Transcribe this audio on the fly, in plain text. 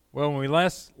Well, when we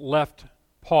last left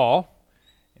Paul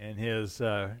in his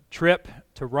trip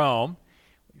to Rome,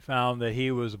 we found that he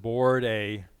was aboard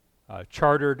a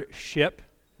chartered ship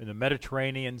in the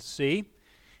Mediterranean Sea,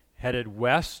 headed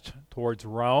west towards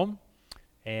Rome,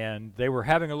 and they were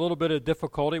having a little bit of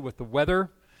difficulty with the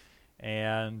weather,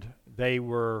 and they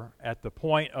were at the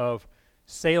point of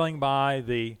sailing by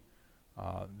the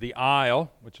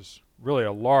isle, which is really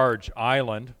a large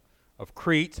island of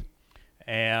Crete,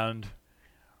 and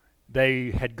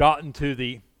they had gotten to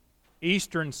the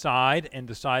eastern side and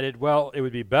decided, well, it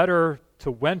would be better to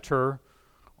winter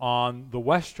on the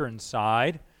western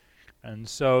side. And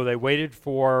so they waited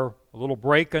for a little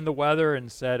break in the weather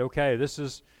and said, okay, this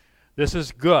is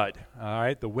good. All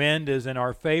right, the wind is in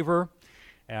our favor.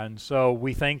 And so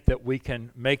we think that we can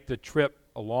make the trip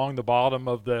along the bottom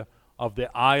of the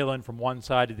island from one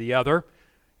side to the other.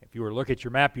 If you were to look at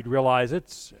your map, you'd realize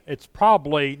it's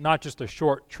probably not just a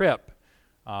short trip.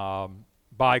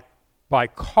 By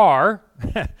car,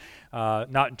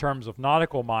 not in terms of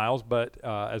nautical miles, but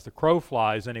as the crow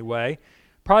flies anyway,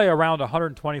 probably around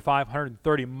 125,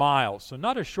 130 miles. So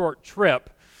not a short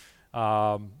trip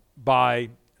by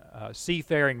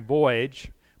seafaring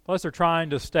voyage. Plus they're trying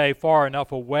to stay far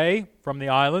enough away from the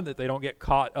island that they don't get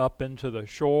caught up into the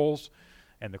shoals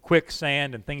and the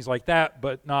quicksand and things like that,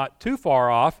 but not too far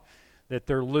off that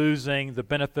they're losing the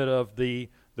benefit of the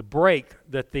break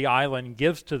that the island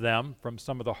gives to them from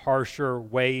some of the harsher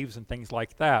waves and things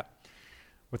like that.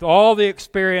 With all the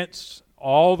experience,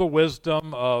 all the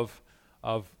wisdom of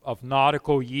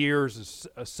nautical years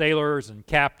as sailors and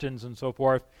captains and so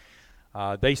forth,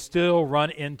 they still run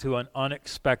into an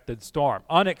unexpected storm.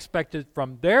 Unexpected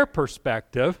from their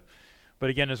perspective,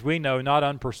 but again, as we know, not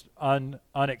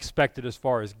unexpected as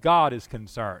far as God is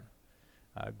concerned.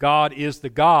 God is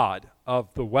the God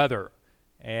of the weather,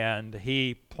 and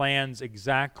He plans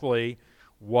exactly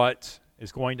what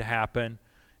is going to happen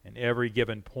in every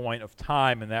given point of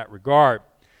time in that regard.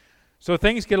 So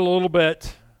things get a little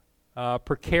bit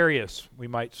precarious, we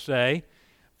might say,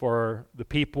 for the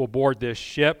people aboard this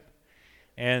ship,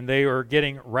 and they are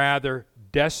getting rather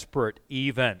desperate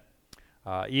even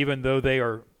though they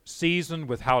are seasoned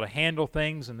with how to handle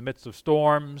things in the midst of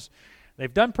storms.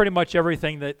 They've done pretty much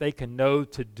everything that they can know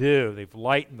to do. They've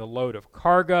lightened the load of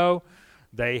cargo.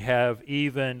 They have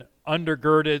even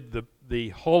undergirded the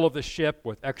hull of the ship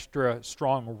with extra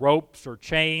strong ropes or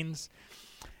chains.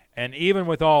 And even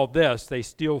with all this, they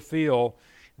still feel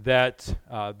that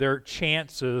their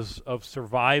chances of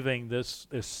surviving this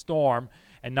storm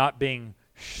and not being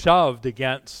shoved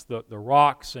against the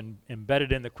rocks and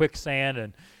embedded in the quicksand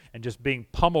and just being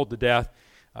pummeled to death,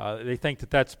 they think that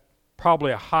that's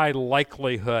probably a high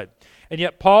likelihood. And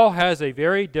yet Paul has a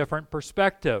very different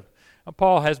perspective. Now,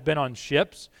 Paul has been on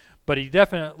ships, but he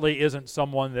definitely isn't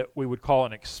someone that we would call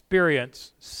an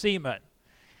experienced seaman.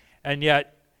 And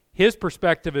yet his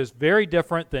perspective is very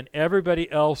different than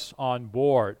everybody else on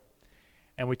board.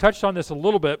 And we touched on this a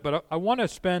little bit, but I want to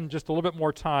spend just a little bit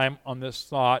more time on this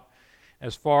thought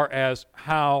as far as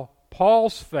how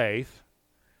Paul's faith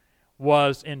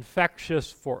was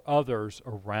infectious for others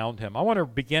around him. I want to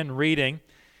begin reading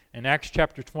in Acts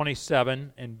chapter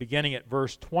 27 and beginning at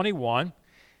verse 21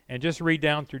 and just read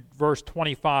down through verse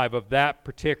 25 of that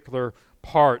particular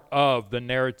part of the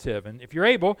narrative. And if you're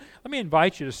able, let me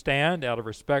invite you to stand out of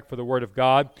respect for the Word of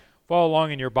God. Follow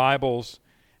along in your Bibles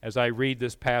as I read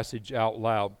this passage out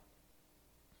loud.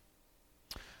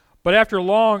 But after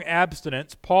long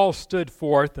abstinence, Paul stood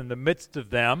forth in the midst of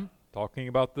them, talking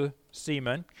about the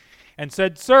seamen, and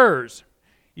said, Sirs,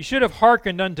 you should have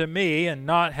hearkened unto me, and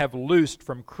not have loosed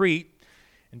from Crete,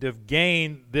 and to have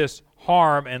gained this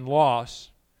harm and loss.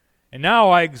 And now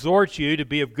I exhort you to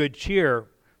be of good cheer,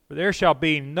 for there shall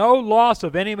be no loss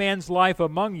of any man's life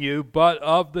among you, but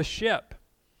of the ship.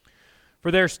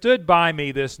 For there stood by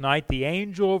me this night the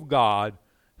angel of God,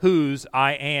 whose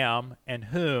I am, and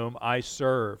whom I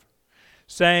serve,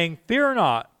 saying, Fear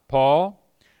not,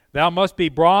 Paul, thou must be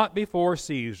brought before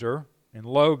Caesar, and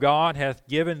lo, God hath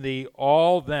given thee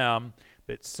all them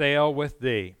that sail with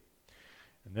thee.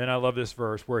 And then I love this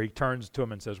verse where he turns to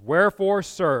him and says, Wherefore,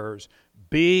 sirs,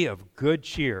 be of good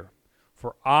cheer,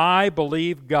 for I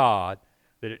believe God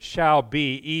that it shall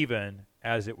be even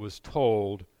as it was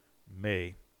told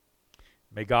me.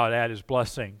 May God add His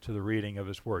blessing to the reading of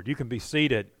His Word. You can be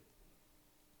seated.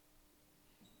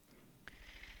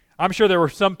 I'm sure there were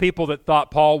some people that thought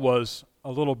Paul was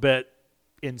a little bit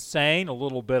insane, a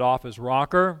little bit off his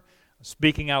rocker,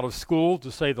 speaking out of school,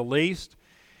 to say the least.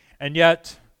 And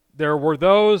yet, there were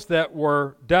those that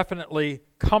were definitely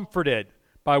comforted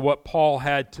by what Paul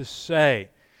had to say.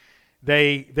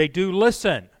 They do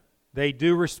listen. they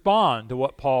do respond to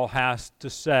what Paul has to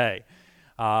say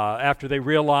after they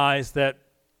realize that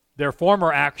their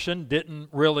former action didn't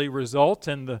really result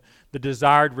in the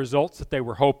desired results that they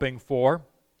were hoping for.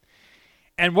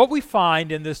 And what we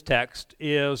find in this text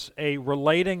is a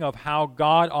relating of how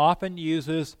God often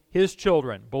uses His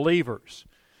children, believers,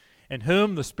 in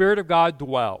whom the Spirit of God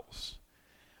dwells,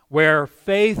 where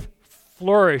faith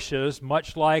flourishes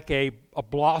much like a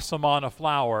blossom on a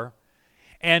flower,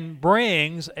 and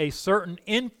brings a certain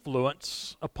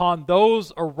influence upon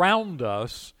those around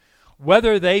us,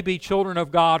 whether they be children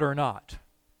of God or not.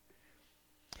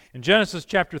 In Genesis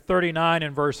chapter 39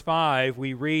 and verse 5,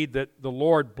 we read that the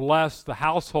Lord blessed the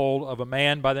household of a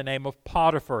man by the name of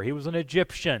Potiphar. He was an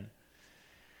Egyptian.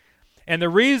 And the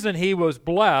reason he was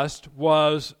blessed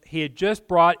was he had just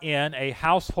brought in a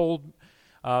household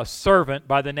servant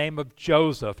by the name of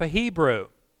Joseph, a Hebrew.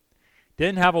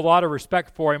 Didn't have a lot of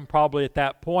respect for him probably at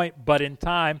that point, but in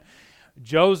time,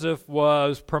 Joseph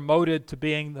was promoted to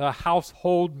being the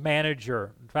household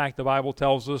manager. In fact, the Bible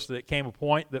tells us that it came a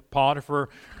point that Potiphar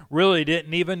really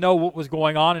didn't even know what was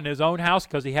going on in his own house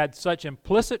because he had such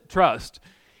implicit trust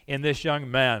in this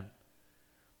young man.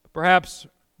 But perhaps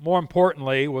more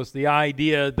importantly was the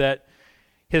idea that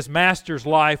his master's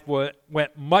life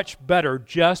went much better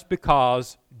just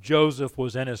because Joseph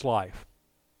was in his life.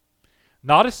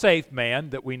 Not a safe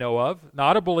man that we know of,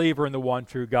 not a believer in the one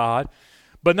true God,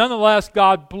 but nonetheless,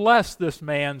 God blessed this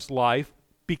man's life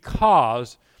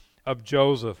because of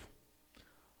Joseph.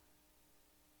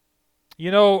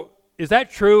 You know, is that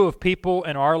true of people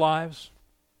in our lives?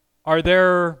 Are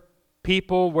there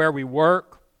people where we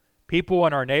work, people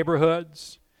in our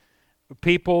neighborhoods,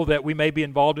 people that we may be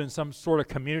involved in some sort of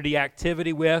community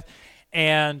activity with,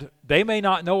 and they may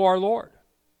not know our Lord?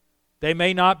 They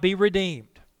may not be redeemed.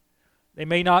 They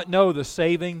may not know the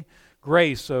saving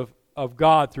grace of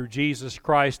God through Jesus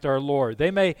Christ our Lord.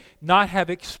 They may not have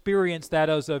experienced that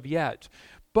as of yet.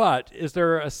 But is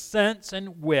there a sense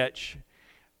in which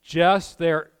just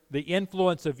the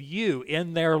influence of you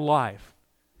in their life,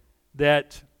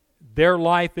 that their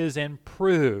life is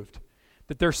improved,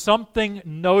 that there's something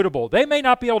notable? They may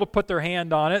not be able to put their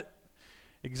hand on it,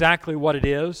 exactly what it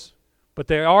is, but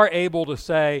they are able to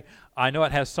say, I know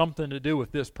it has something to do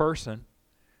with this person,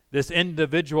 this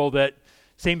individual that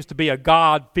seems to be a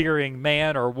God-fearing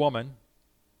man or woman.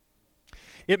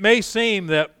 It may seem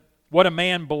that what a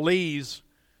man believes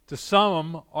to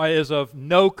some is of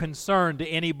no concern to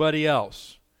anybody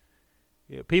else.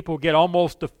 People get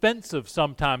almost defensive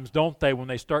sometimes, don't they, when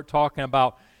they start talking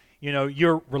about,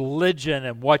 your religion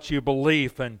and what you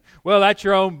believe. And, well, that's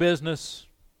your own business,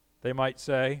 they might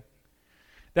say.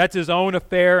 That's his own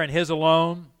affair and his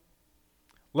alone.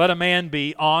 Let a man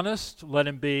be honest. Let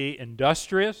him be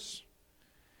industrious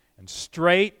and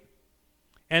straight.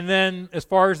 And then, as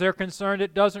far as they're concerned,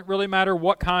 it doesn't really matter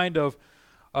what kind of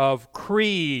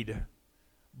creed,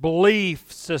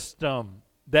 belief system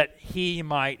that he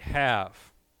might have.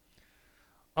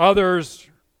 Others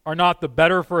are not the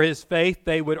better for his faith,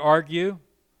 they would argue,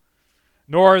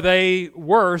 nor are they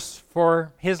worse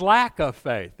for his lack of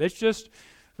faith. It's just,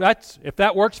 if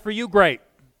that works for you, great,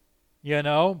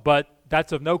 but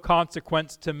that's of no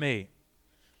consequence to me.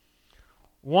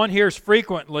 One hears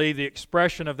frequently the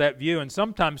expression of that view, and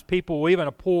sometimes people will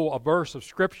even pull a verse of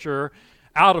Scripture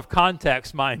out of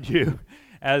context, mind you,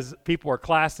 as people are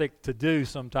classic to do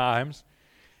sometimes,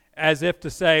 as if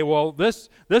to say, well, this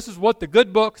is what the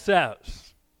good book says.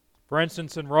 For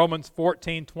instance, in Romans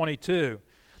 14:22,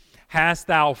 hast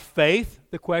thou faith,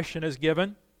 the question is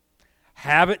given.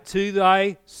 Have it to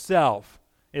thyself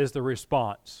is the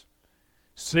response.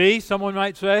 See, someone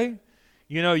might say,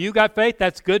 you got faith,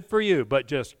 that's good for you, but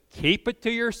just keep it to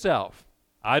yourself.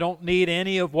 I don't need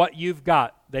any of what you've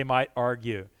got, they might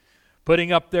argue,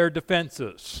 putting up their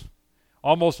defenses,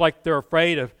 almost like they're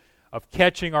afraid of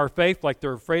catching our faith, like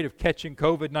they're afraid of catching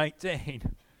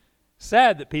COVID-19.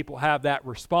 Sad that people have that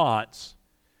response.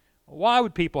 Why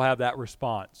would people have that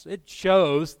response? It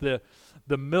shows the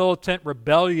militant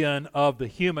rebellion of the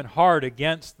human heart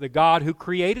against the God who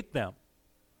created them.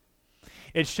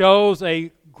 It shows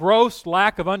a gross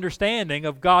lack of understanding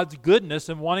of God's goodness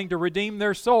and wanting to redeem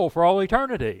their soul for all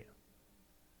eternity.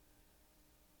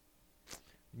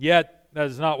 Yet, that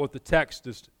is not what the text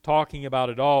is talking about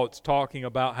at all. It's talking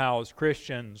about how, as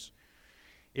Christians,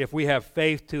 if we have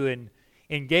faith to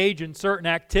engage in certain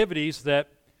activities that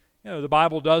the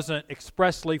Bible doesn't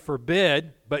expressly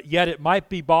forbid, but yet it might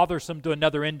be bothersome to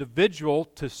another individual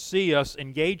to see us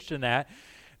engaged in that,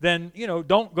 then,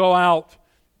 don't go out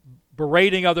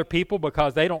berating other people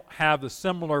because they don't have the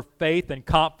similar faith and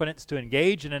confidence to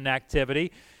engage in an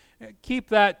activity. keep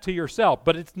that to yourself.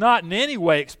 But it's not in any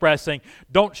way expressing,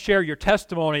 don't share your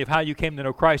testimony of how you came to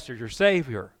know Christ as your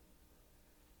Savior.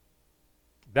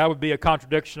 That would be a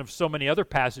contradiction of so many other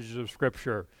passages of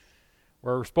Scripture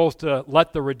where we're supposed to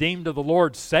let the redeemed of the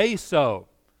Lord say so,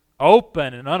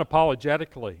 open and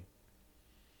unapologetically.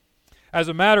 As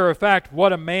a matter of fact,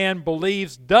 what a man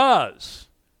believes does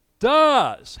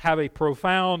have a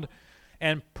profound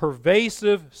and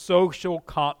pervasive social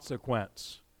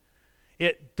consequence.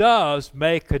 It does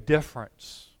make a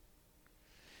difference.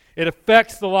 It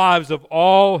affects the lives of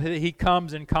all he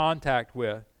comes in contact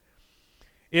with.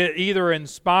 It either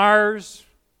inspires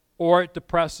or it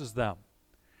depresses them.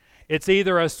 It's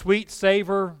either a sweet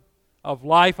savor of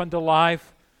life unto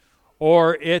life,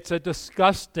 or it's a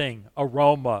disgusting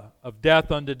aroma of death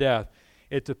unto death.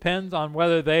 It depends on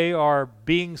whether they are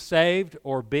being saved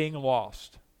or being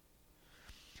lost.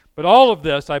 But all of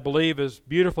this, I believe, is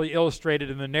beautifully illustrated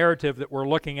in the narrative that we're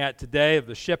looking at today of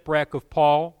the shipwreck of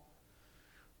Paul,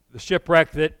 the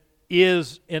shipwreck that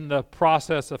is in the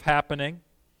process of happening,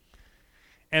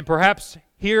 and perhaps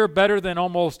here better than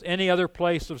almost any other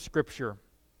place of Scripture.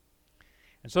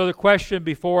 And so the question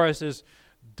before us is,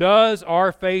 does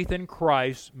our faith in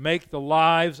Christ make the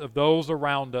lives of those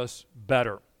around us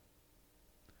better?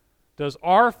 Does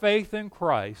our faith in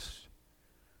Christ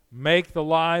make the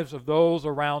lives of those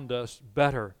around us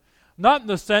better? Not in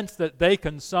the sense that they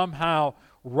can somehow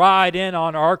ride in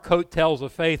on our coattails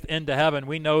of faith into heaven.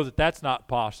 We know that that's not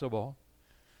possible.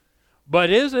 But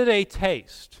is it a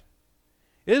taste?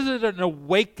 Is it an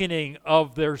awakening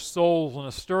of their souls and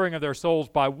a stirring of their souls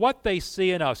by what they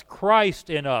see in us,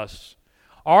 Christ in us,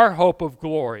 our hope of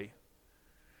glory,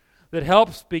 that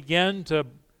helps begin to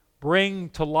bring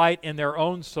to light in their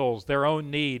own souls their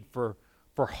own need for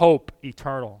hope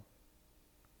eternal?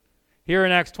 Here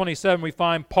in Acts 27, we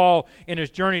find Paul in his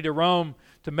journey to Rome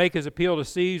to make his appeal to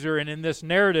Caesar, and in this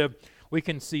narrative, we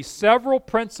can see several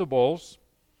principles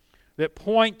that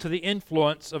point to the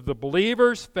influence of the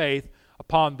believer's faith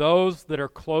upon those that are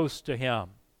close to him.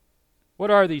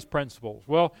 What are these principles?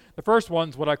 Well, the first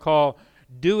one's what I call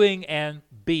doing and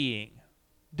being.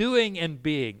 Doing and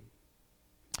being.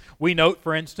 We note,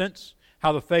 for instance,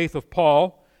 how the faith of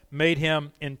Paul made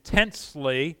him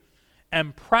intensely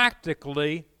and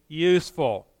practically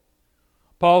useful.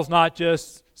 Paul's not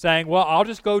just saying, well, I'll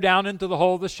just go down into the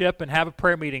hull of the ship and have a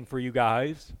prayer meeting for you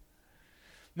guys.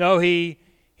 No, he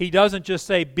doesn't just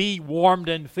say be warmed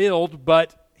and filled,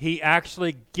 but he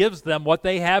actually gives them what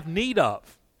they have need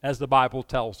of, as the Bible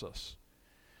tells us.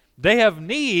 They have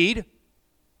need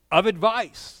of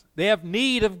advice. They have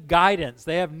need of guidance.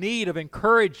 They have need of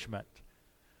encouragement.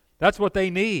 That's what they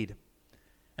need.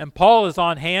 And Paul is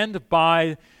on hand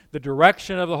by the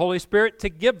direction of the Holy Spirit to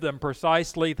give them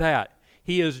precisely that.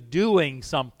 He is doing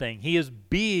something. He is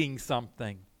being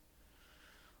something.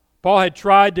 Paul had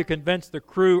tried to convince the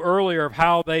crew earlier of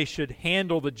how they should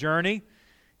handle the journey.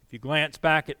 If you glance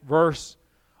back at verse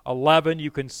 11, you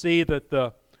can see that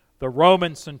the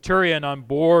Roman centurion on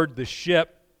board the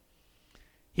ship,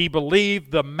 he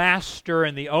believed the master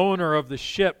and the owner of the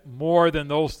ship more than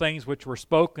those things which were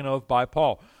spoken of by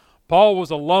Paul. Paul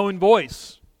was a lone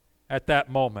voice at that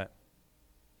moment.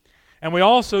 And we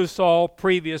also saw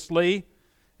previously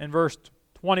in verse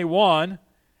 21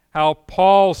 how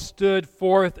Paul stood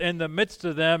forth in the midst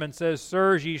of them and says,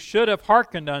 Sirs, ye should have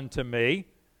hearkened unto me.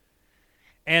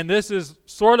 And this is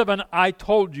sort of an I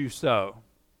told you so.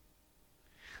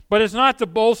 But it's not to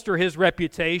bolster his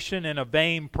reputation in a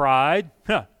vain pride.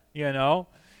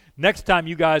 Next time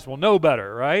you guys will know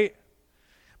better, right?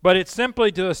 But it's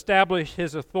simply to establish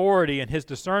his authority and his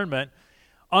discernment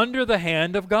under the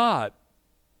hand of God.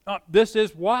 This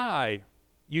is why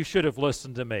you should have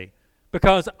listened to me,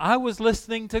 because I was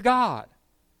listening to God.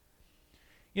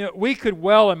 We could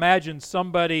well imagine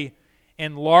somebody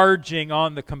enlarging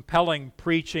on the compelling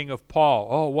preaching of Paul.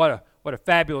 Oh, what a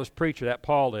fabulous preacher that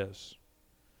Paul is.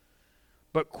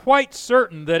 But quite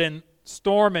certain that in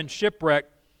storm and shipwreck,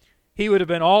 he would have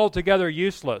been altogether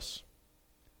useless.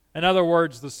 In other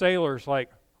words, the sailors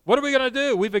like, what are we going to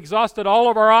do? We've exhausted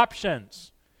all of our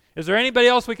options. Is there anybody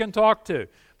else we can talk to?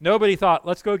 Nobody thought,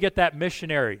 let's go get that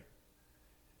missionary.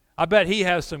 I bet he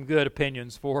has some good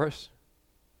opinions for us.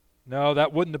 No,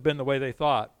 that wouldn't have been the way they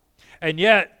thought. And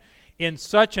yet, in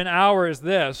such an hour as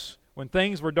this, when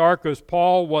things were darkest,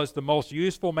 Paul was the most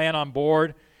useful man on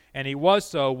board, and he was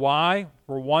so. Why?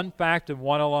 For one fact and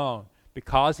one alone.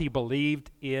 Because he believed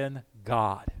in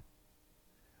God.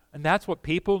 And that's what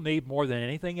people need more than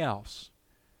anything else.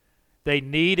 They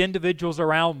need individuals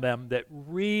around them that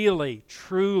really,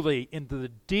 truly, into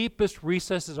the deepest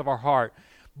recesses of our heart,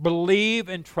 believe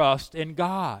and trust in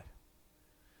God.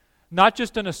 not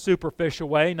just in a superficial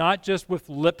way, not just with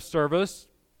lip service,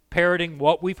 parroting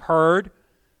what we've heard,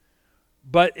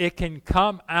 but it can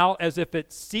come out as if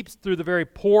it seeps through the very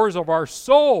pores of our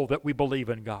soul that we believe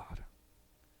in God.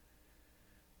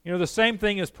 You know, the same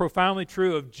thing is profoundly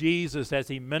true of Jesus as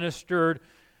he ministered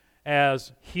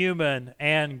as human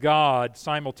and God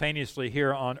simultaneously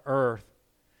here on earth.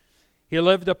 He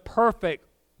lived a perfect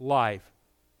life.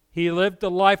 He lived a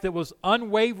life that was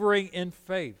unwavering in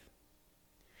faith.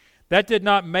 That did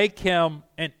not make him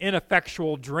an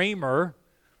ineffectual dreamer.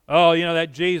 Oh, you know,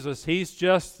 that Jesus, he's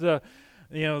just the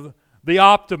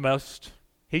optimist.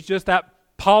 He's just that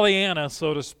Pollyanna,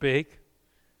 so to speak.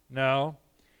 No.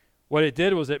 What it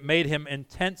did was it made him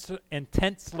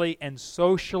intensely and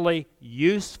socially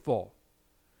useful.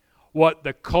 What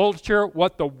the culture,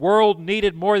 what the world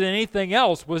needed more than anything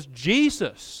else was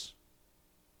Jesus.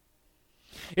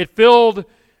 It filled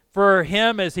for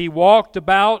him as he walked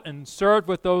about and served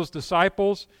with those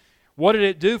disciples. What did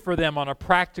it do for them on a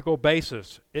practical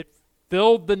basis? It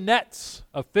filled the nets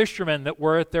of fishermen that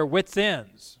were at their wits'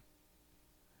 ends.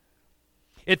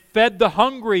 It fed the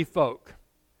hungry folk.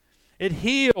 It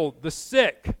healed the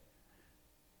sick.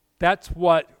 That's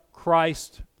what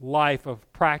Christ's life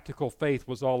of practical faith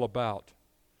was all about.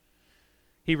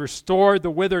 He restored the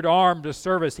withered arm to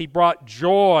service. He brought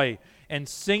joy and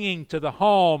singing to the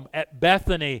home at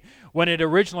Bethany when it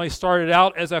originally started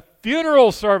out as a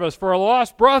funeral service for a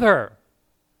lost brother.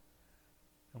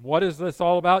 And what is this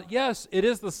all about? Yes, it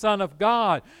is the Son of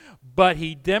God, but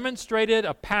he demonstrated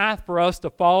a path for us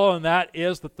to follow, and that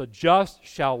is that the just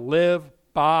shall live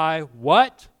by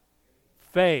what?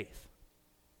 Faith.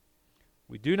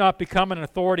 We do not become an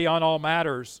authority on all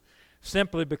matters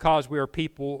simply because we are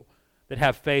people that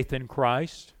have faith in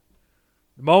Christ.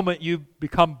 The moment you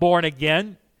become born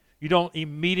again, you don't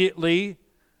immediately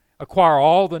acquire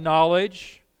all the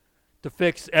knowledge to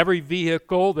fix every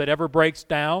vehicle that ever breaks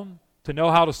down, to know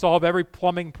how to solve every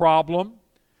plumbing problem,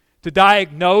 to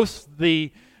diagnose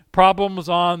the problems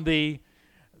on the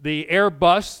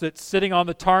Airbus that's sitting on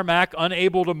the tarmac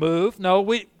unable to move.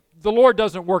 No, the Lord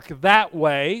doesn't work that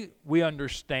way, we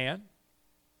understand.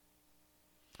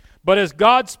 But as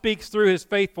God speaks through his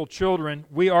faithful children,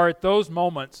 we are at those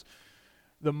moments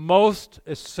the most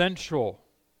essential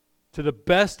to the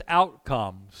best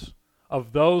outcomes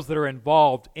of those that are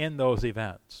involved in those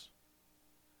events.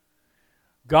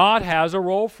 God has a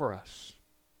role for us.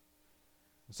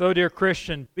 So, dear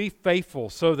Christian, be faithful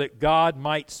so that God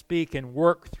might speak and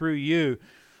work through you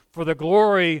for the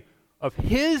glory of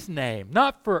his name,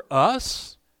 not for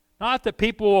us. Not that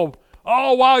people will,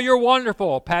 oh, wow, you're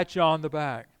wonderful, pat you on the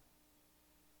back.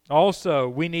 Also,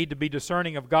 we need to be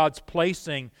discerning of God's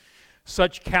placing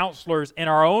such counselors in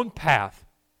our own path.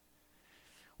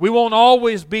 We won't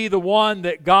always be the one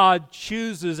that God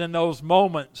chooses in those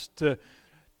moments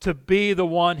to be the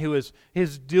one who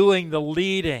is doing the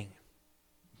leading.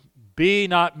 Be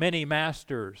not many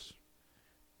masters.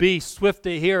 Be swift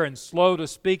to hear and slow to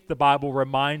speak, the Bible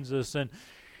reminds us.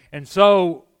 And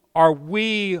so, are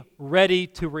we ready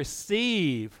to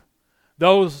receive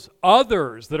those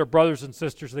others that are brothers and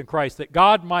sisters in Christ, that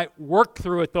God might work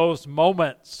through at those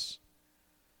moments?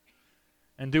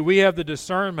 And do we have the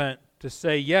discernment to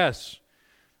say, yes,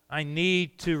 I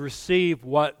need to receive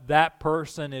what that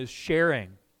person is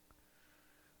sharing?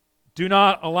 Do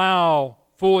not allow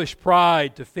foolish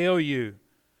pride to fail you,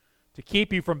 to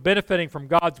keep you from benefiting from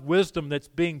God's wisdom that's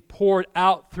being poured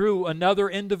out through another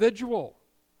individual.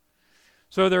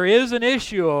 So there is an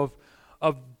issue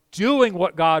of doing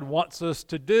what God wants us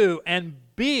to do and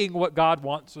being what God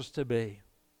wants us to be.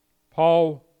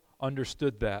 Paul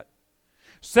understood that.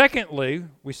 Secondly,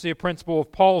 we see a principle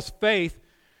of Paul's faith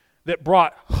that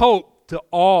brought hope to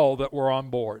all that were on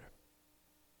board.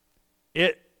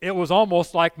 It was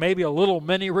almost like maybe a little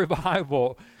mini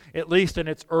revival, at least in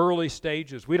its early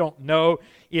stages. We don't know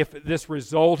if this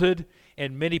resulted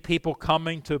in many people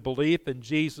coming to belief in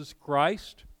Jesus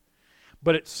Christ,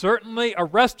 but it certainly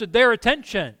arrested their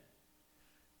attention.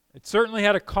 It certainly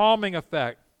had a calming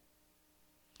effect.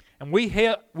 And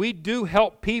we do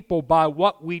help people by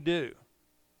what we do.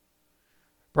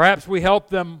 Perhaps we help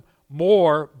them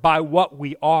more by what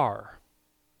we are.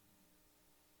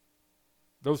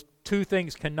 Those two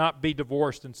things cannot be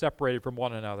divorced and separated from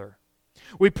one another.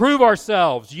 We prove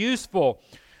ourselves useful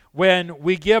when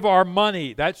we give our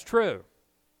money. That's true.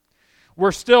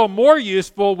 We're still more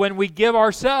useful when we give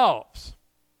ourselves.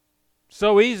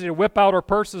 So easy to whip out our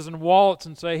purses and wallets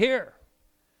and say, here.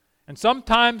 And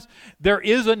sometimes there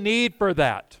is a need for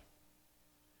that.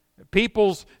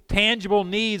 People's tangible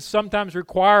needs sometimes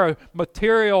require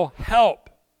material help.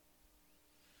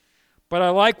 But I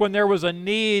like when there was a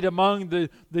need among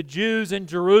the Jews in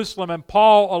Jerusalem, and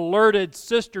Paul alerted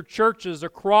sister churches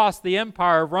across the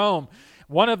Empire of Rome,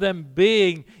 one of them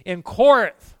being in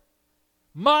Corinth,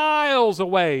 miles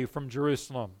away from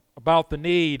Jerusalem, about the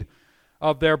need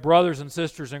of their brothers and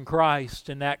sisters in Christ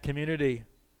in that community.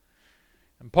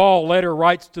 And Paul later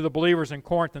writes to the believers in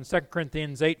Corinth in 2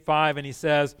 Corinthians 8:5, and he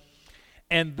says,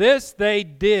 "And this they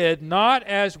did not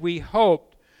as we hoped,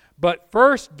 but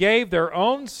first gave their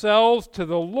own selves to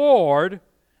the Lord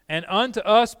and unto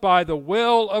us by the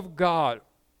will of God."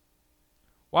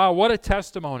 Wow, what a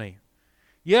testimony.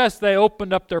 Yes, they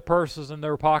opened up their purses and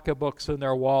their pocketbooks and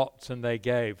their wallets and they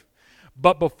gave.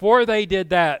 But before they did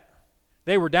that,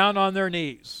 they were down on their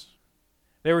knees.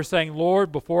 They were saying,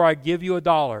 "Lord, before I give you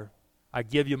 $1, I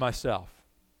give you myself."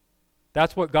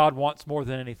 That's what God wants more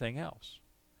than anything else.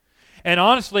 And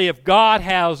honestly, if God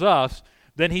has us,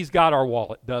 then He's got our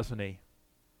wallet, doesn't He?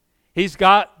 He's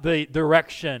got the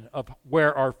direction of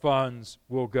where our funds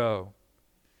will go.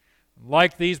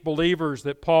 Like these believers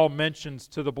that Paul mentions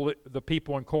to the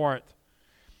people in Corinth,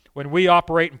 when we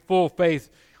operate in full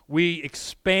faith, we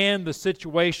expand the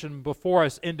situation before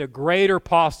us into greater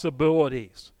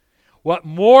possibilities. What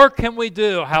more can we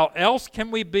do? How else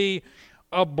can we be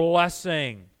a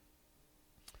blessing?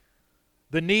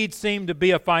 The need seemed to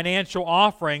be a financial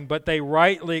offering, but they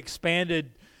rightly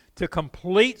expanded to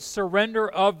complete surrender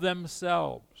of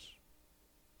themselves.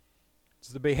 It's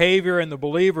the behavior in the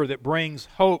believer that brings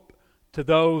hope to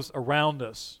those around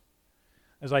us.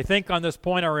 As I think on this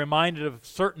point, I'm reminded of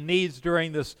certain needs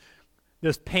during this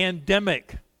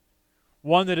pandemic.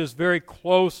 One that is very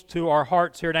close to our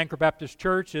hearts here at Anchor Baptist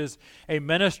Church is a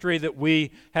ministry that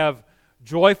we have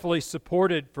joyfully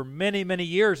supported for many, many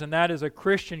years, and that is a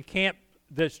Christian camp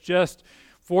that's just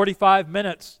 45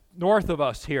 minutes north of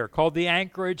us here, called the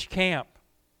Anchorage Camp.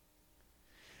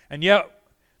 And yet,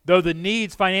 though the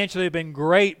needs financially have been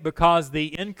great because the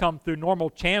income through normal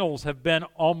channels have been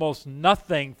almost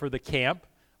nothing for the camp,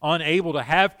 unable to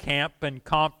have camp and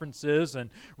conferences and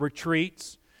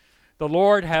retreats, the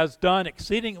Lord has done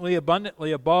exceedingly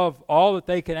abundantly above all that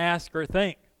they can ask or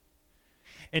think.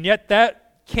 And yet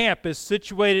that camp is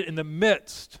situated in the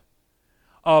midst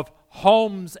of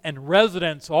homes and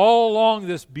residents all along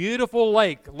this beautiful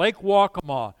lake, Lake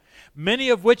Waccamaw, many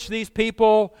of which these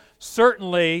people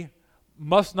certainly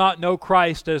must not know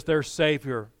Christ as their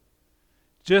Savior.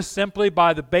 Just simply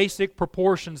by the basic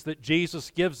proportions that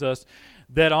Jesus gives us,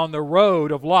 that on the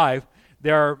road of life,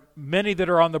 there are many that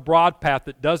are on the broad path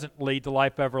that doesn't lead to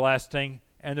life everlasting,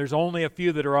 and there's only a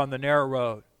few that are on the narrow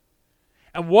road.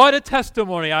 And what a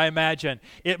testimony, I imagine,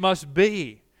 it must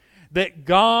be that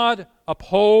God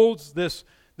upholds this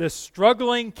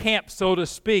struggling camp, so to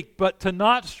speak, but to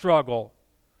not struggle,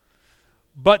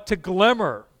 but to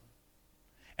glimmer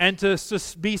and to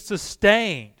be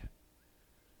sustained.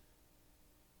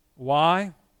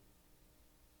 Why?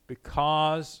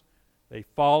 Because they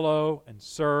follow and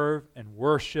serve and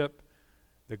worship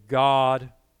the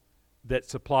God that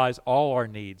supplies all our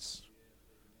needs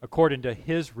according to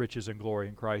His riches and glory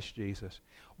in Christ Jesus.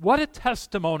 What a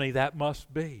testimony that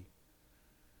must be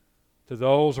to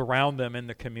those around them in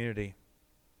the community.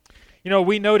 You know,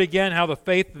 we note again how the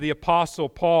faith of the Apostle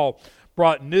Paul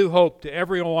brought new hope to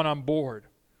everyone on board.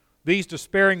 These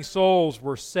despairing souls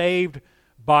were saved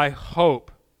by hope.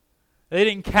 They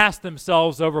didn't cast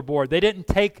themselves overboard. They didn't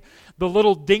take the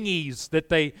little dinghies that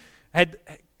they had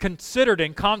considered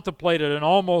and contemplated and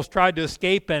almost tried to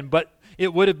escape in, but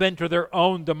it would have been to their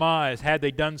own demise had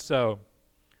they done so.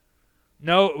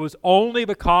 No, it was only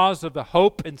because of the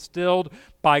hope instilled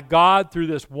by God through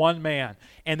this one man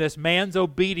and this man's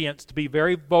obedience to be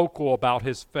very vocal about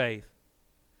his faith.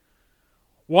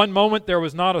 One moment there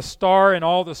was not a star in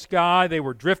all the sky. They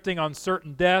were drifting on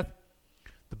certain death.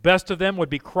 The best of them would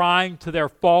be crying to their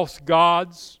false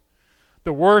gods.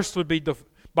 The worst would be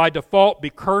by default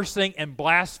be cursing and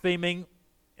blaspheming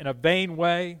in a vain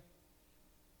way.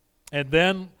 And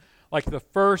then, like the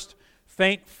first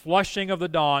faint flushing of the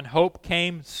dawn, hope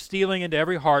came stealing into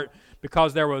every heart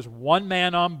because there was one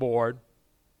man on board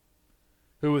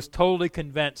who was totally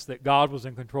convinced that God was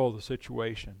in control of the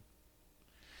situation.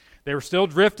 They were still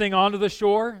drifting onto the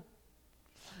shore.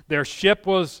 Their ship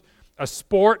was a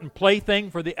sport and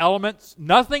plaything for the elements.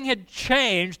 Nothing had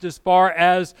changed as far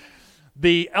as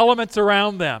the elements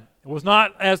around them. It was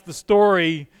not as the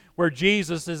story where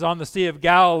Jesus is on the Sea of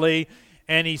Galilee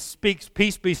and He speaks,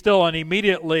 "Peace be still," and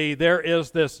immediately there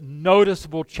is this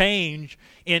noticeable change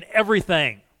in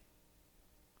everything.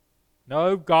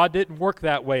 No, God didn't work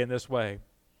that way in this way.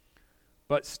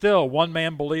 But still, one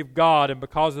man believed God, and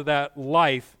because of that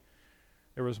life,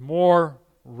 there was more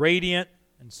radiant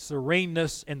and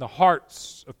sereneness in the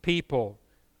hearts of people,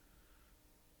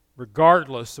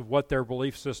 regardless of what their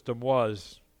belief system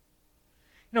was.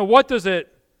 What does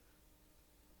it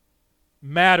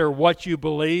matter what you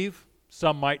believe,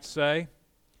 some might say?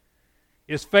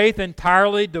 Is faith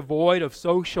entirely devoid of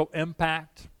social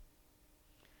impact?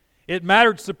 It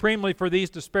mattered supremely for these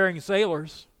despairing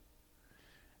sailors.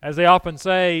 As they often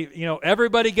say,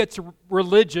 everybody gets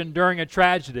religion during a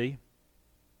tragedy.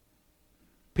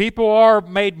 People are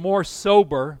made more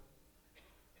sober.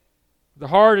 The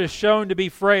heart is shown to be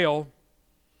frail.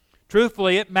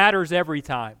 Truthfully, it matters every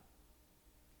time.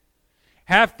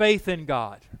 Have faith in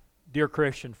God, dear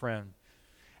Christian friend.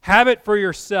 Have it for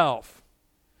yourself.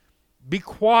 Be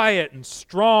quiet and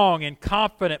strong and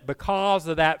confident because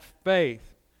of that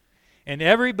faith. And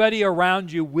everybody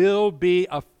around you will be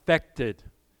affected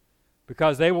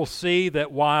because they will see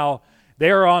that while they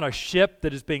are on a ship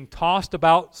that is being tossed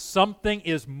about, something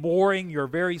is mooring your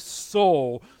very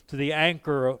soul to the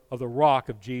anchor of the rock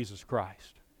of Jesus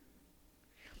Christ.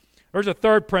 There's a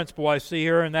third principle I see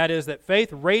here, and that is that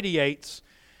faith radiates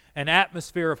an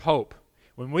atmosphere of hope.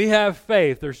 When we have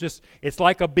faith, it's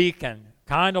like a beacon,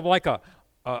 kind of like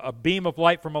a beam of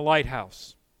light from a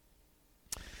lighthouse.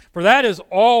 For that is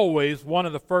always one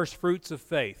of the first fruits of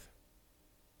faith.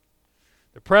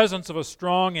 The presence of a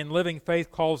strong and living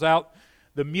faith calls out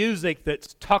the music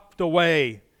that's tucked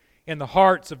away in the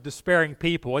hearts of despairing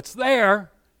people. It's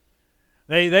there.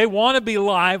 They want to be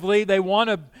lively. They want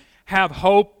to have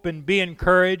hope and be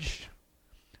encouraged.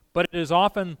 But it is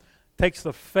often takes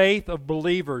the faith of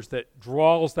believers that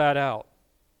draws that out.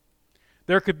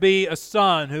 There could be a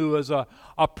son who is a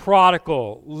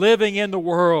prodigal, living in the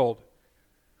world,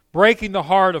 breaking the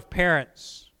heart of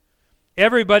parents.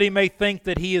 Everybody may think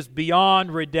that he is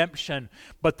beyond redemption,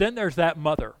 but then there's that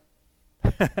mother.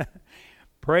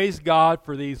 Praise God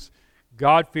for these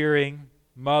God-fearing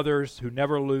mothers who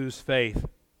never lose faith.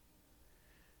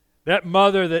 That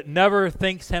mother that never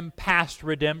thinks him past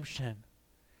redemption,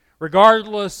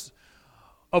 regardless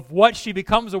of what she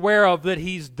becomes aware of that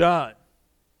he's done,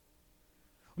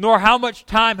 nor how much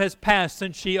time has passed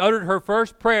since she uttered her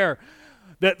first prayer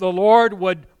that the Lord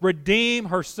would redeem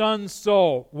her son's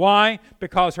soul. Why?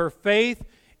 Because her faith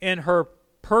in her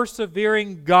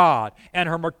persevering God and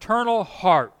her maternal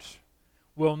heart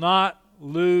will not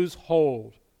lose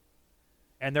hold.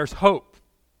 And there's hope.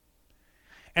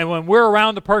 And when we're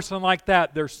around a person like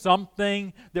that, there's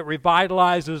something that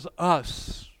revitalizes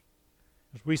us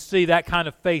as we see that kind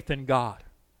of faith in God.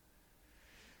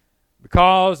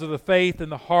 Because of the faith in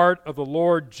the heart of the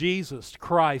Lord Jesus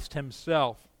Christ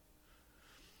Himself,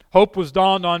 hope was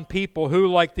dawned on people who,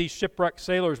 like these shipwrecked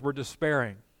sailors, were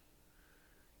despairing.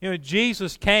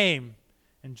 Jesus came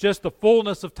in just the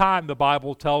fullness of time, the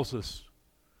Bible tells us.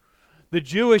 The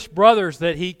Jewish brothers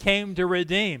that He came to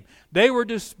redeem, they were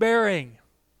despairing.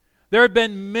 There had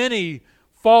been many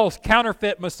false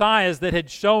counterfeit messiahs that had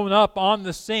shown up on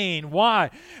the scene.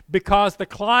 Why? Because the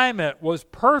climate was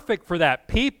perfect for that.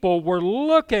 People were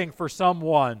looking for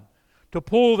someone to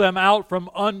pull them out from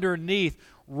underneath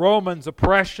Romans'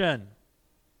 oppression.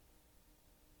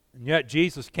 And yet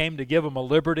Jesus came to give them a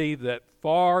liberty that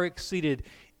far exceeded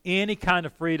any kind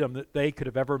of freedom that they could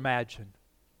have ever imagined.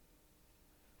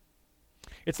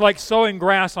 It's like sowing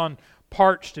grass on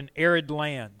parched and arid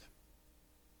land.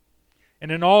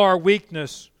 And in all our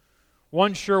weakness,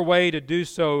 one sure way to do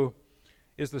so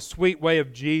is the sweet way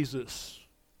of Jesus.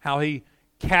 How He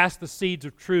cast the seeds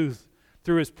of truth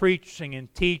through His preaching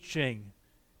and teaching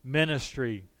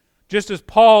ministry. Just as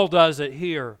Paul does it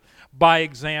here by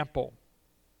example.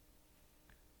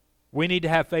 We need to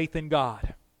have faith in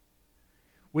God.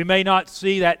 We may not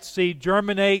see that seed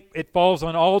germinate. It falls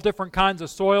on all different kinds of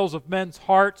soils of men's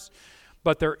hearts.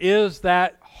 But there is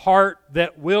that heart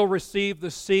that will receive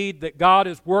the seed that God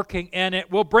is working in.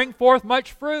 It will bring forth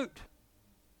much fruit.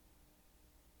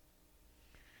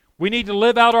 We need to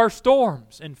live out our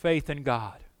storms in faith in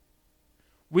God.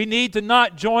 We need to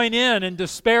not join in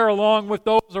despair along with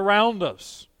those around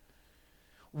us.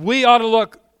 We ought to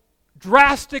look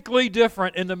drastically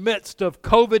different in the midst of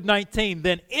COVID-19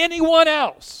 than anyone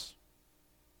else.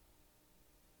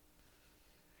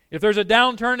 If there's a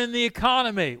downturn in the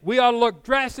economy, we ought to look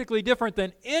drastically different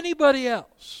than anybody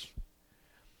else.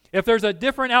 If there's a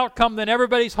different outcome than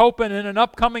everybody's hoping in an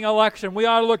upcoming election, we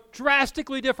ought to look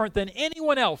drastically different than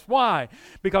anyone else. Why?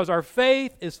 Because our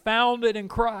faith is founded in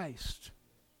Christ.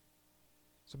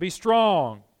 So be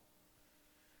strong.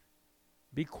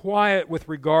 Be quiet with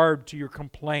regard to your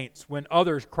complaints when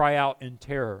others cry out in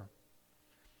terror.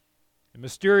 In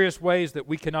mysterious ways that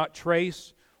we cannot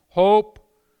trace, hope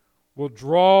will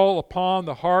draw upon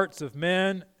the hearts of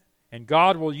men and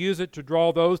God will use it to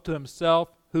draw those to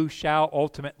Himself who shall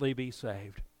ultimately be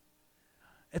saved.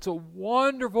 It's a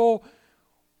wonderful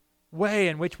way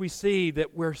in which we see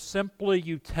that we're simply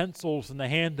utensils in the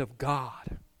hand of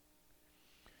God.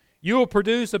 You will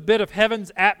produce a bit of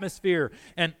heaven's atmosphere,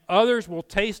 and others will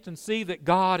taste and see that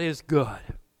God is good.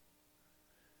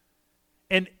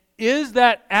 And is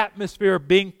that atmosphere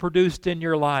being produced in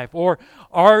your life? Or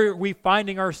are we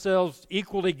finding ourselves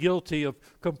equally guilty of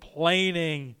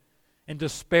complaining and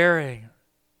despairing?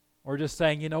 Or just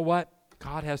saying, you know what?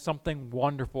 God has something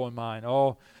wonderful in mind.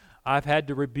 Oh, I've had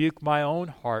to rebuke my own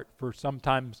heart for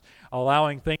sometimes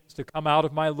allowing things to come out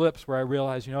of my lips where I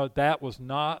realize, that was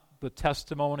not the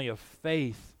testimony of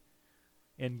faith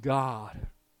in God.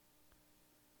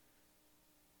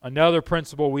 Another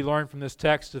principle we learn from this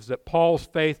text is that Paul's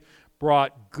faith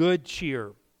brought good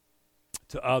cheer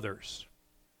to others.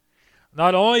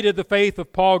 Not only did the faith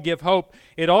of Paul give hope,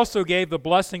 it also gave the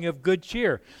blessing of good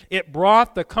cheer. It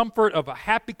brought the comfort of a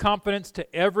happy confidence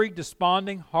to every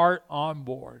desponding heart on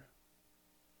board.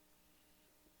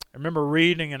 I remember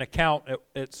reading an account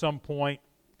at some point.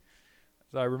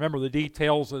 As I remember the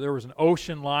details, that there was an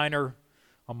ocean liner,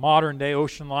 a modern-day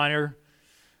ocean liner,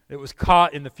 that was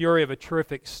caught in the fury of a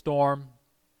terrific storm.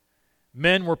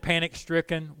 Men were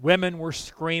panic-stricken. Women were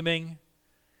screaming.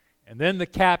 And then the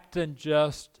captain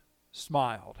just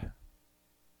smiled.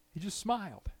 He just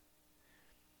smiled.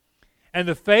 And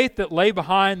the faith that lay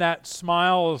behind that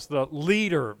smile is the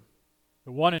leader,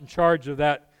 the one in charge of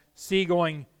that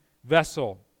seagoing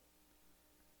vessel,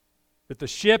 that the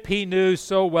ship he knew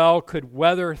so well could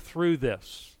weather through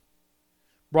this,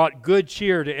 brought good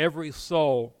cheer to every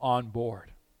soul on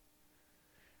board.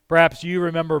 Perhaps you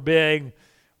remember being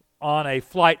on a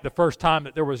flight the first time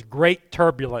that there was great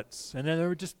turbulence, and then there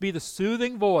would just be the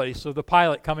soothing voice of the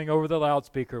pilot coming over the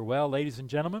loudspeaker. Well, ladies and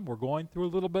gentlemen, we're going through a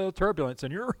little bit of turbulence,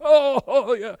 and you're,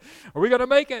 oh yeah, are we going to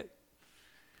make it?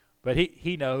 But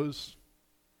he knows.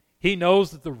 He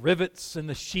knows that the rivets in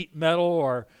the sheet metal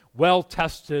are well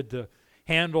tested to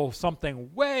handle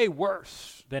something way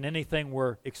worse than anything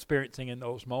we're experiencing in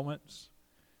those moments.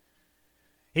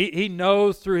 He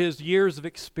knows through his years of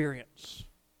experience.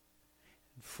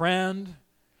 Friend,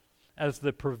 as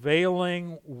the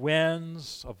prevailing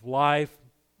winds of life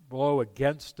blow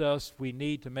against us, we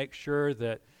need to make sure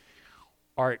that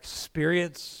our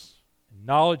experience,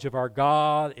 knowledge of our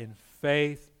God in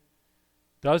faith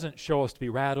doesn't show us to be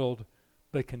rattled,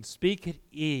 but can speak at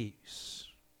ease,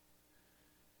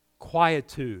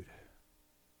 quietude,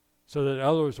 so that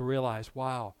others will realize,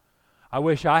 wow, I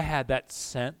wish I had that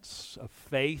sense of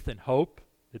faith and hope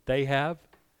that they have.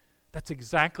 That's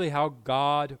exactly how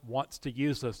God wants to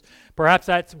use us. Perhaps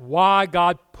that's why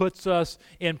God puts us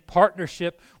in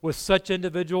partnership with such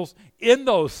individuals in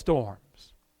those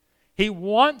storms. He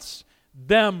wants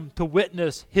them to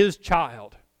witness His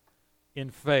child in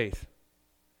faith.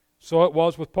 So it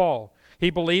was with Paul.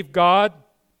 He believed God,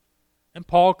 and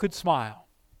Paul could smile.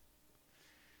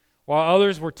 While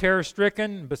others were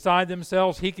terror-stricken and beside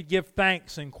themselves, he could give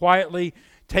thanks and quietly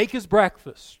take his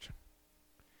breakfast.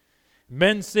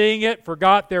 Men seeing it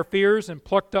forgot their fears and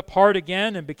plucked up heart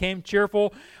again and became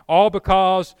cheerful, all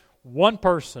because one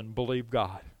person believed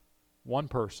God. One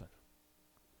person.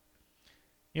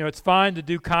 It's fine to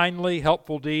do kindly,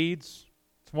 helpful deeds.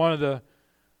 It's one of the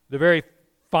very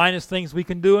finest things we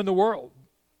can do in the world.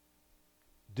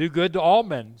 Do good to all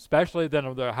men, especially then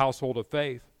of the household of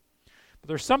faith. But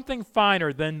there's something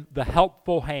finer than the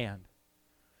helpful hand.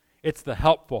 It's the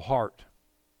helpful heart.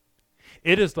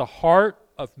 It is the heart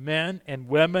of men and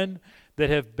women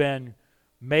that have been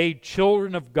made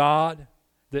children of God,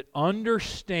 that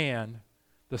understand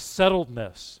the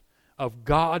settledness of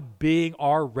God being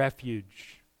our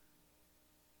refuge.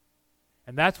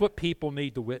 And that's what people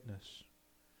need to witness.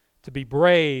 To be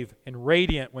brave and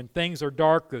radiant when things are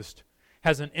darkest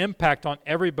has an impact on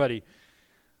everybody.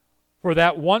 For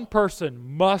that one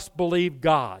person must believe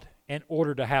God in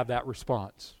order to have that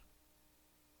response.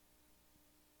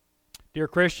 Dear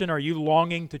Christian, are you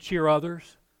longing to cheer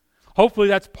others? Hopefully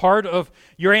that's part of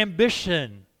your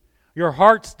ambition. Your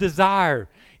heart's desire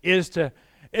is to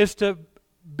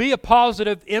be a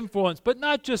positive influence, but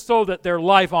not just so that their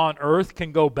life on earth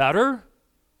can go better.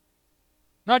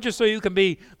 Not just so you can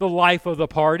be the life of the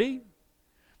party.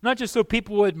 Not just so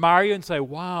people will admire you and say,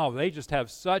 wow, they just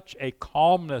have such a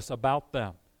calmness about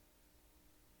them.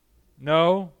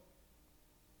 No,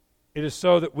 it is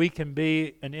so that we can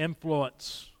be an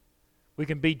influence. We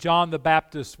can be John the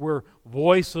Baptist. We're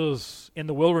voices in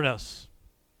the wilderness.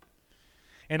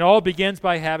 And all begins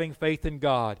by having faith in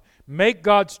God. Make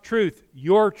God's truth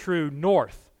your true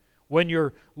north when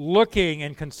you're looking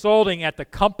and consulting at the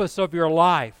compass of your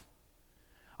life.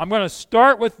 I'm going to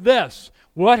start with this.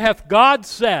 What hath God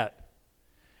said?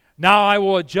 Now I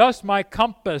will adjust my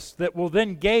compass that will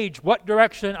then gauge what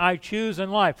direction I choose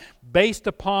in life based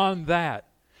upon that.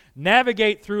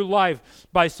 Navigate through life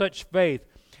by such faith,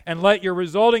 and let your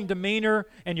resulting demeanor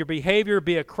and your behavior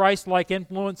be a Christ-like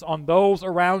influence on those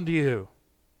around you.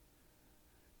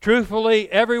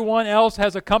 Truthfully, everyone else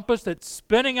has a compass that's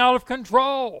spinning out of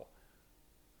control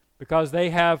because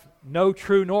they have no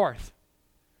true north.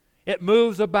 It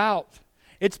moves about.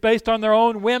 It's based on their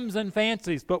own whims and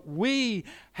fancies, but we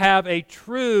have a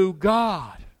true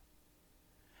God.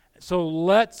 So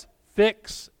let's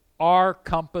fix our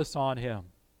compass on Him.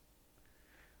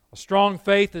 A strong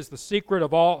faith is the secret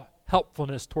of all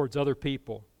helpfulness towards other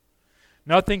people.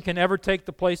 Nothing can ever take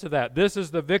the place of that. This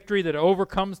is the victory that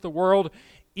overcomes the world,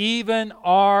 even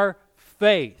our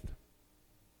faith.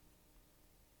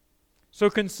 So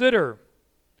consider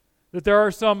that there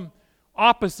are some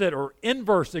opposite or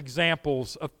inverse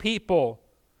examples of people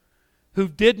who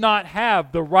did not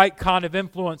have the right kind of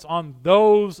influence on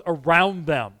those around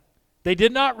them. They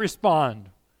did not respond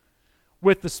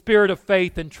with the spirit of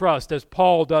faith and trust as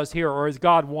Paul does here, or as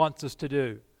God wants us to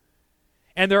do.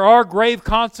 And there are grave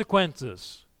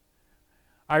consequences.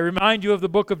 I remind you of the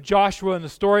book of Joshua and the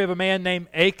story of a man named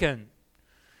Achan,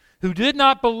 who did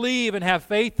not believe and have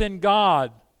faith in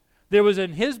God. That was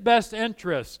in his best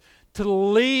interest to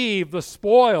leave the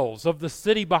spoils of the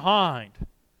city behind.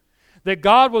 That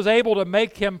God was able to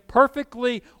make him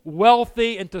perfectly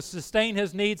wealthy and to sustain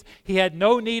his needs. He had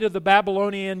no need of the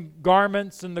Babylonian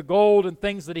garments and the gold and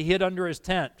things that he hid under his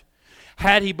tent.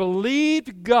 Had he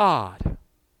believed God,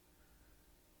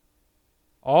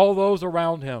 all those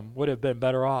around him would have been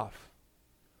better off.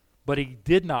 But he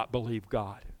did not believe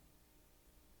God.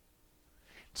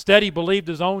 Instead, he believed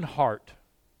his own heart.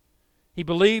 He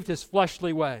believed his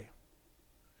fleshly way.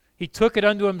 He took it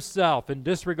unto himself in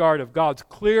disregard of God's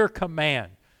clear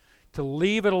command to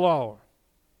leave it alone.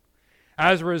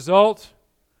 As a result,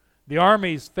 the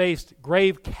armies faced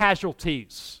grave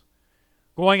casualties,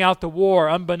 going out to war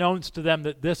unbeknownst to them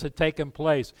that this had taken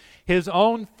place. His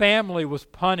own family was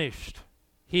punished.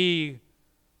 He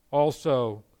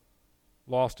also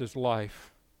lost his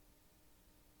life.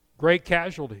 Great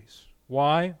casualties.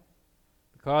 Why?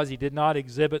 Because he did not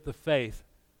exhibit the faith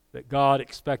that God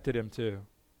expected him to.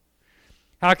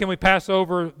 How can we pass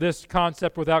over this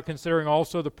concept without considering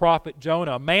also the prophet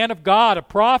Jonah, a man of God, a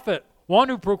prophet, one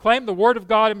who proclaimed the word of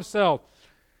God himself,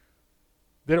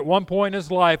 that at one point in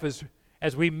his life,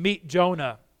 as we meet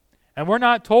Jonah, and we're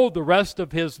not told the rest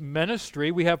of his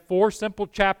ministry. We have 4 simple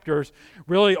chapters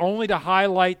really only to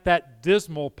highlight that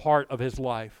dismal part of his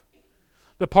life.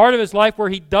 The part of his life where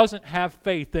he doesn't have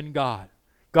faith in God.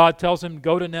 God tells him,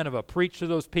 go to Nineveh, preach to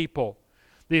those people.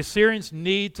 The Assyrians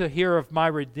need to hear of my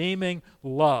redeeming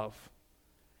love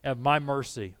and my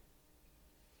mercy.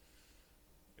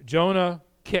 Jonah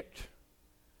kicked.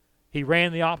 He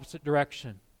ran the opposite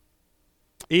direction.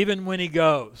 Even when he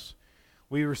goes,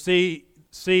 we see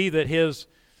that his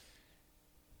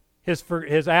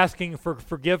asking for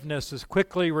forgiveness is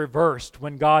quickly reversed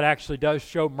when God actually does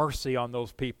show mercy on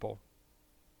those people.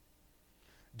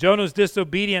 Jonah's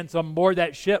disobedience on board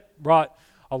that ship brought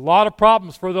a lot of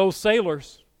problems for those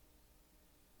sailors.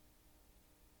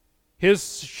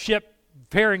 His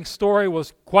ship-faring story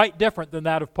was quite different than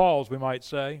that of Paul's, we might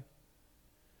say.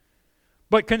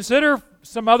 But consider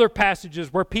some other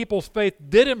passages where people's faith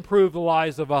did improve the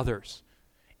lives of others.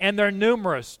 And they're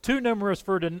numerous, too numerous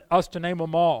for us to name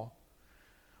them all.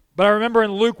 But I remember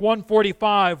in Luke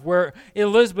 1:45 where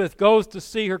Elizabeth goes to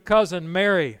see her cousin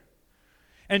Mary.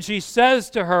 And she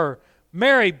says to her,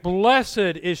 Mary, blessed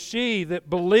is she that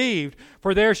believed,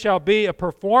 for there shall be a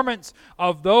performance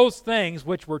of those things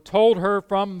which were told her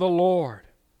from the Lord.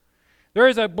 There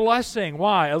is a blessing.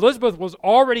 Why? Elizabeth was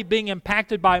already being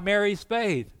impacted by Mary's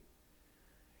faith.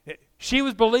 She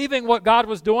was believing what God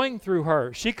was doing through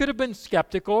her. She could have been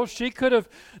skeptical. She could have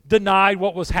denied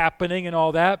what was happening and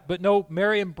all that. But no,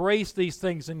 Mary embraced these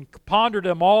things and pondered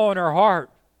them all in her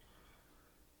heart.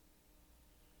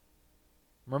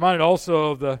 I'm reminded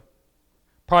also of the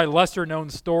probably lesser-known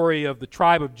story of the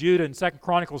tribe of Judah in 2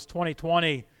 Chronicles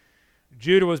 20:20.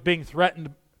 Judah was being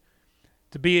threatened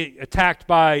to be attacked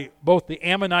by both the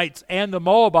Ammonites and the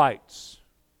Moabites.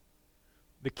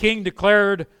 The king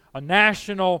declared a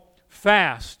national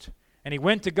fast, and he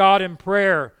went to God in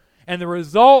prayer. And the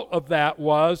result of that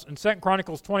was, in 2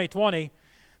 Chronicles 20:20,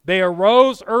 they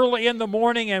arose early in the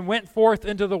morning and went forth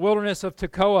into the wilderness of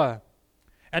Tekoa.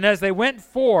 And as they went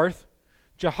forth,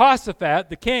 Jehoshaphat,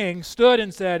 the king, stood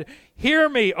and said, Hear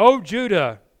me, O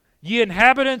Judah, Ye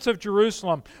inhabitants of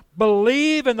Jerusalem,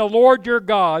 believe in the Lord your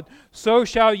God, so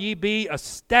shall ye be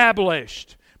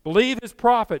established. Believe his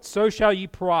prophets, so shall ye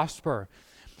prosper.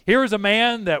 Here is a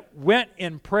man that went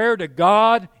in prayer to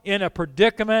God in a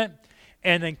predicament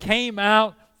and then came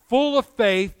out full of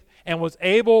faith and was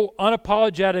able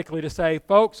unapologetically to say,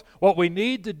 folks, what we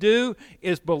need to do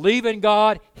is believe in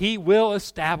God. He will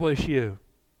establish you.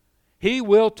 He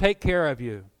will take care of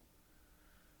you.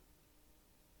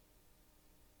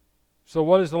 So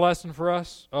what is the lesson for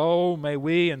us? Oh, may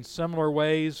we in similar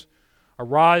ways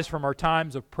arise from our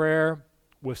times of prayer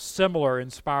with similar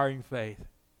inspiring faith.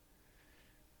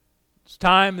 It's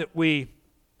time that we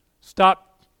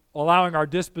stop allowing our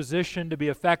disposition to be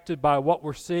affected by what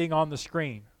we're seeing on the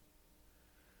screen.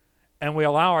 And we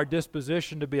allow our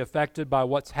disposition to be affected by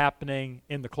what's happening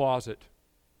in the closet.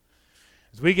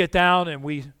 As we get down and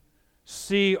we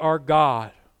see our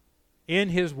God in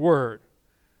His Word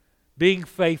being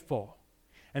faithful,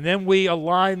 and then we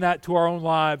align that to our own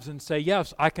lives and say,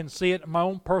 yes, I can see it in my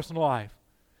own personal life.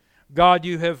 God,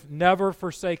 you have never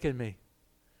forsaken me.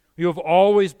 You have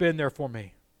always been there for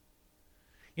me.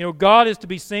 You know, God is to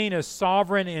be seen as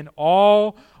sovereign in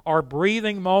all our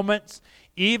breathing moments,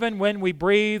 even when we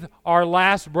breathe our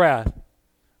last breath.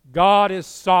 God is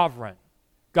sovereign.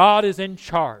 God is in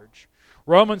charge.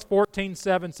 Romans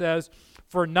 14:7 says,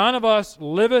 for none of us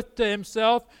liveth to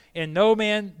himself, and no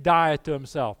man dieth to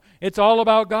himself. It's all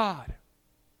about God.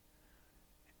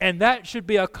 And that should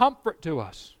be a comfort to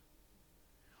us.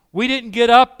 We didn't get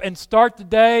up and start the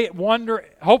day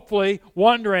hopefully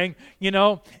wondering,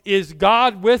 is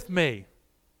God with me?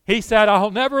 He said,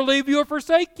 I'll never leave you or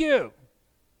forsake you.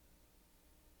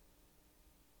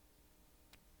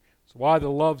 That's why the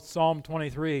loved Psalm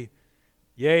 23,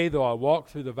 yea, though I walk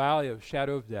through the valley of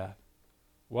shadow of death.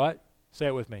 What? Say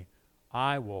it with me.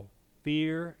 I will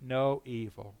fear no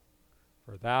evil,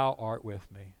 for thou art with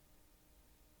me.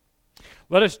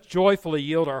 Let us joyfully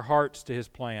yield our hearts to His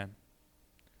plan,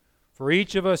 for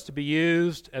each of us to be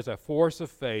used as a force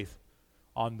of faith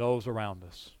on those around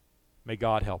us. May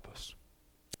God help us.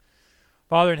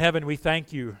 Father in heaven, we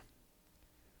thank you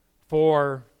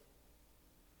for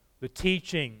the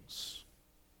teachings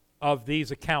of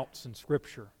these accounts in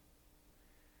Scripture,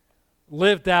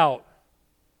 lived out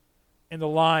in the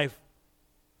life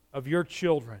of your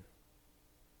children.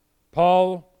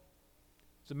 Paul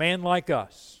is a man like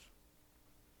us,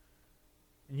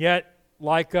 and yet,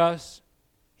 like us,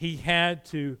 he had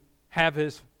to have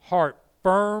his heart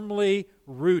firmly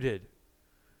rooted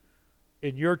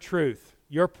in your truth,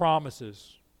 your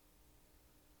promises,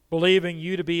 believing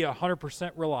you to be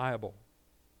 100% reliable.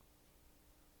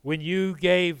 When you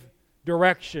gave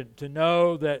direction to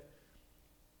know that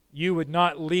you would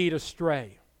not lead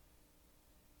astray,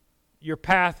 your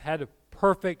path had a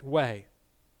perfect way.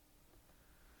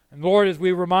 And Lord, as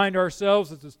we remind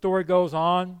ourselves as the story goes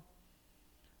on,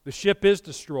 the ship is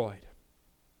destroyed.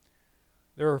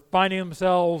 They're finding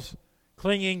themselves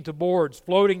clinging to boards,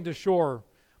 floating to shore.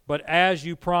 But as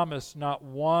you promised, not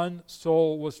one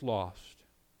soul was lost.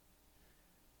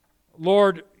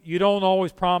 Lord, you don't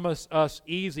always promise us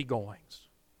easy goings.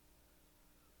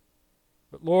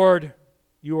 But Lord,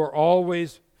 you are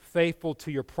always faithful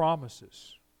to your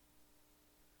promises.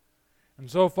 And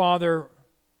so, Father,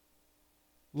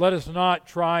 let us not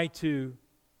try to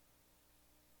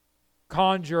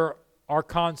conjure our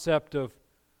concept of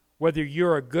whether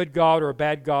you're a good God or a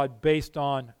bad God based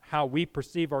on how we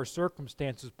perceive our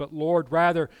circumstances. But Lord,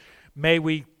 rather, may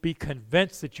we be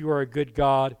convinced that you are a good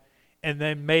God, and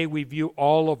then may we view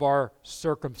all of our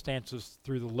circumstances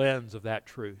through the lens of that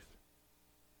truth.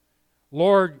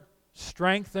 Lord,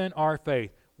 strengthen our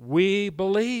faith. We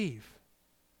believe.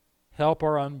 Help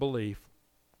our unbelief.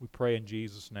 We pray in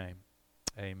Jesus' name.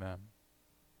 Amen.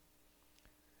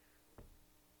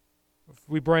 If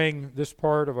we bring this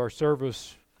part of our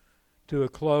service to a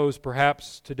close,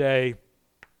 perhaps today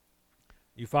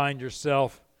you find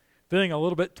yourself feeling a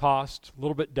little bit tossed, a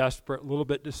little bit desperate, a little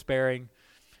bit despairing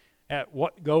at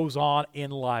what goes on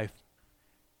in life.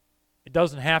 It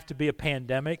doesn't have to be a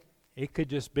pandemic. It could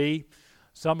just be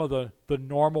some of the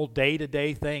normal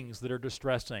day-to-day things that are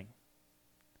distressing.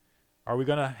 Are we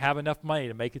going to have enough money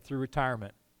to make it through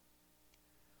retirement?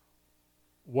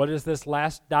 What is this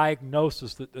last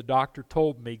diagnosis that the doctor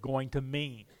told me going to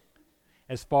mean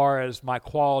as far as my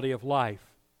quality of life?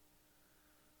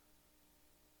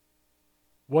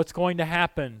 What's going to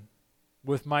happen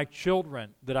with my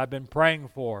children that I've been praying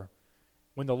for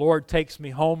when the Lord takes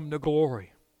me home to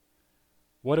glory?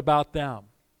 What about them?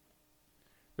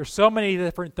 There's so many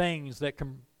different things that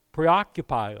can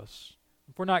preoccupy us.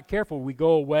 If we're not careful, we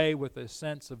go away with a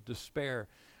sense of despair.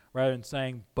 rather than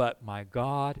saying, but my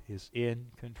God is in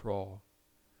control.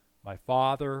 My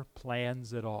Father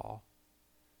plans it all.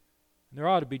 And there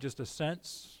ought to be just a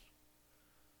sense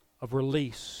of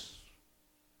release,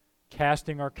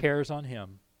 casting our cares on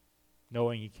Him,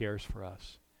 knowing He cares for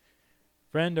us.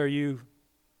 Friend, are you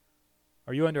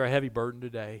under a heavy burden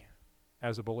today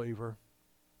as a believer?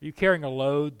 Are you carrying a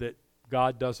load that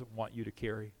God doesn't want you to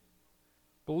carry?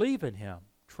 Believe in Him.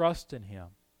 Trust in Him.